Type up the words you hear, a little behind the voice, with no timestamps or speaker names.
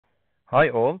Hi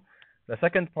all. The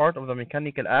second part of the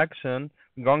mechanical action,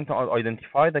 we're going to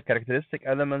identify the characteristic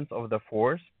elements of the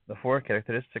force, the four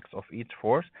characteristics of each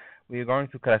force. We're going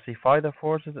to classify the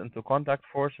forces into contact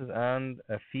forces and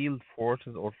field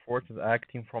forces or forces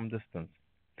acting from distance.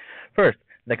 First,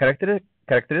 the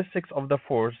characteristics of the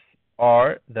force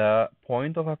are the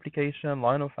point of application,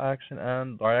 line of action,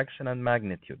 and direction and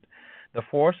magnitude. The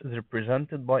force is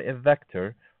represented by a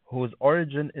vector whose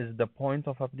origin is the point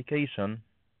of application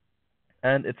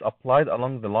and it's applied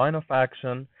along the line of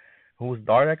action whose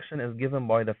direction is given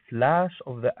by the flash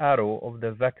of the arrow of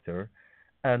the vector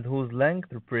and whose length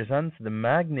represents the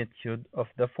magnitude of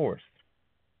the force.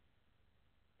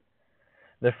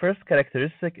 The first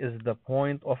characteristic is the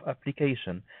point of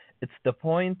application. It's the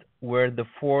point where the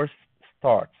force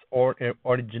starts or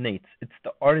originates. It's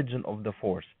the origin of the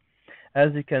force. As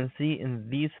you can see in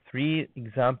these three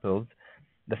examples,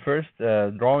 the first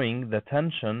drawing, the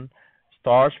tension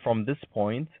starts from this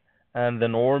point, and the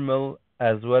normal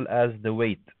as well as the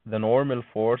weight. The normal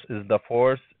force is the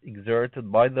force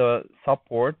exerted by the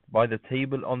support, by the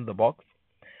table on the box,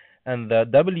 and the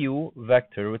W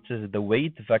vector, which is the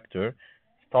weight vector,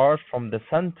 starts from the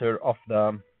center of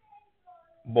the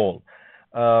ball.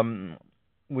 Um,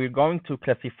 we're going to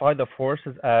classify the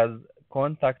forces as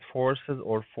contact forces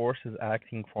or forces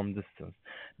acting from distance.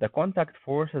 The contact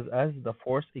forces as the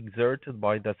force exerted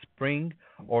by the spring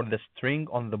or the string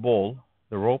on the ball,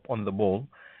 the rope on the ball,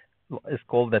 is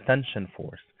called the tension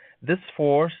force. This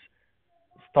force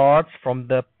starts from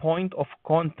the point of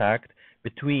contact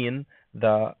between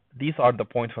these are the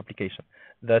point of application.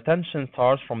 The tension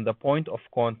starts from the point of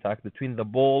contact between the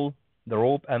ball, the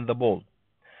rope, and the ball,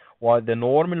 while the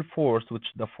normal force, which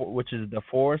is the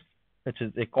force, which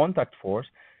is a contact force,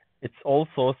 it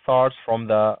also starts from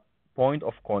the point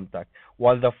of contact,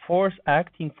 while the force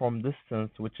acting from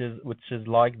distance, which is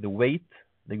like the weight,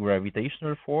 the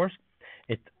gravitational force,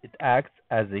 it acts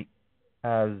as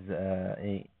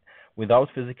a without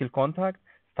physical contact,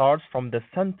 starts from the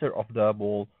center of the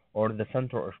ball or the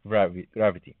center of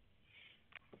gravity.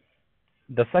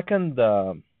 The second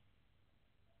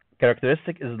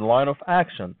characteristic is the line of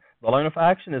action. The line of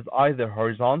action is either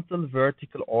horizontal,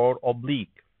 vertical, or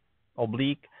oblique.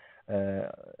 Oblique, uh,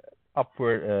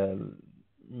 upward,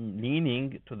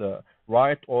 leaning to the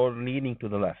right or leaning to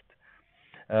the left.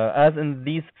 As in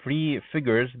these three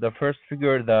figures, the first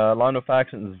figure, the line of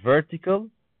action is vertical.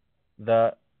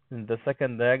 In the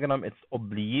second diagram, it's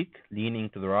oblique, leaning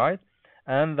to the right,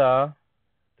 and the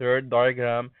third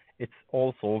diagram, it's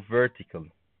also vertical,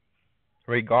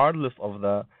 regardless of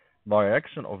the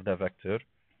direction of the vector.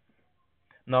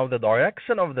 Now the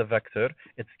direction of the vector,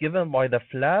 it's given by the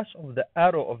flash of the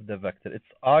arrow of the vector.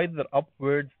 It's either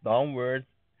upwards, downwards,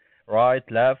 right,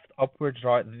 left, upwards,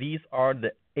 right. These are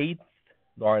the eighth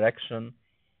direction.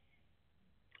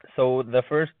 So the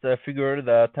first figure,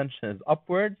 the tension is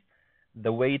upwards,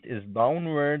 the weight is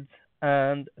downwards,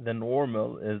 and the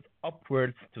normal is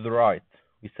upwards to the right.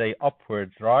 We say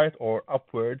upwards right or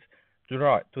upwards to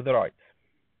the right.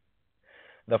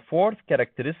 The fourth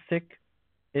characteristic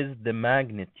is the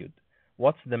magnitude.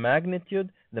 What's the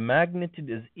magnitude? The magnitude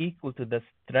is equal to the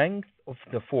strength of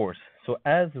the force. So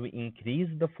as we increase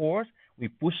the force, we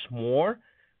push more,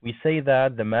 we say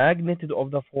that the magnitude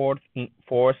of the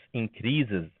force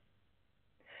increases.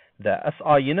 The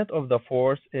SI unit of the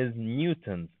force is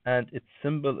newtons and its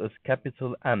symbol is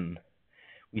capital N.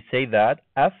 We say that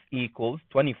F equals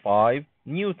 25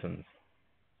 newtons.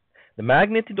 The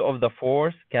magnitude of the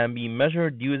force can be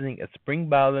measured using a spring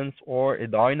balance or a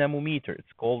dynamometer.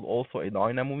 It's called also a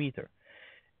dynamometer.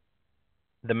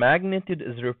 The magnitude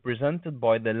is represented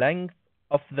by the length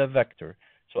of the vector.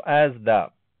 So as the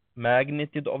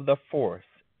magnitude of the force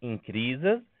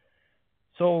increases,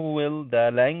 so will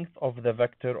the length of the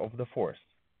vector of the force.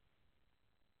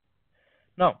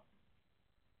 Now,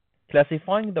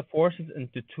 classifying the forces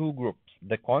into two groups,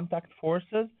 the contact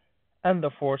forces and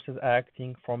the forces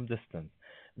acting from distance.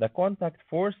 The contact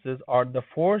forces are the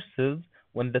forces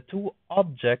when the two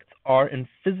objects are in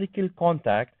physical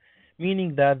contact,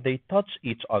 meaning that they touch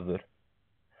each other,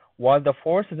 while the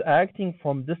forces acting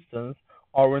from distance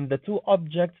are when the two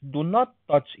objects do not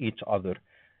touch each other.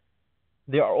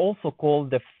 They are also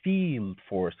called the field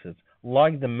forces,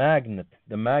 like the magnet,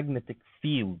 the magnetic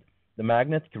field. The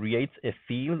magnet creates a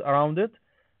field around it.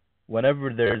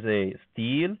 Whenever there's a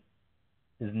steel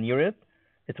is near it,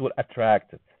 it will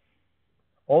attract it.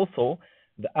 Also,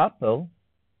 the apple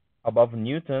above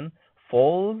Newton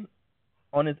falls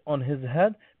on his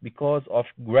head because of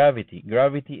gravity.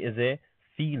 Gravity is a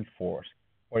field force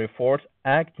or a force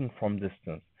acting from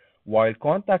distance. While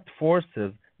contact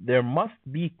forces, there must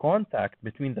be contact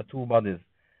between the two bodies.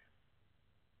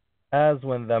 as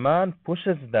when the man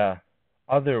pushes the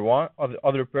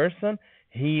other person,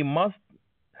 he must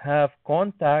have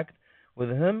contact with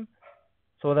him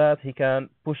so that he can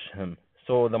push him.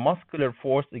 So the muscular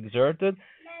force exerted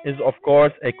is of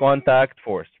course a contact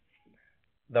force.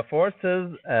 The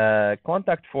forces,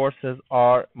 contact forces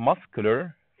are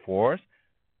muscular force,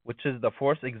 which is the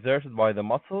force exerted by the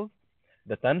muscles,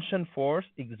 the tension force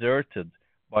exerted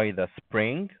by the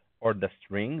spring or the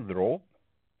string, the rope,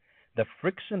 the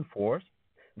friction force.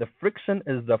 The friction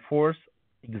is the force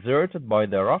exerted by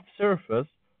the rough surface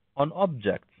on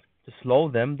objects to slow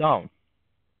them down.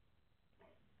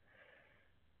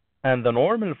 And the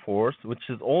normal force, which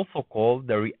is also called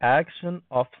the reaction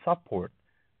of support.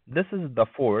 This is the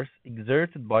force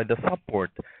exerted by the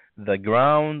support, the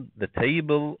ground, the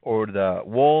table, or the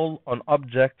wall on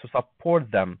objects to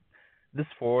support them. This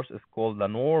force is called the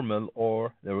normal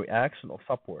or the reaction of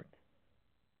support.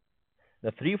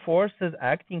 The three forces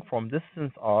acting from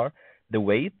distance are the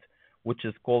weight, which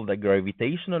is called the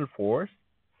gravitational force,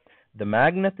 the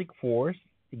magnetic force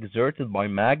exerted by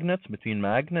magnets between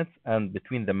magnets and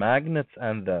between the magnets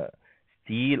and the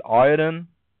steel, iron,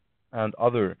 and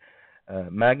other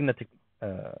magnetic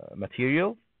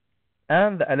material,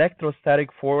 and the electrostatic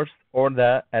force or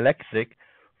the electric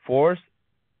force,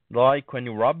 like when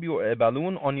you rub a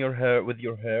balloon on your hair with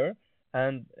your hair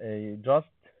and just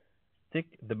stick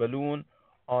the balloon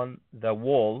on the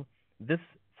wall. This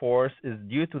force is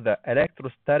due to the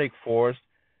electrostatic force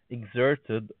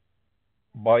exerted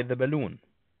by the balloon.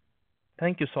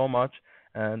 Thank you so much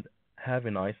and have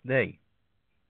a nice day.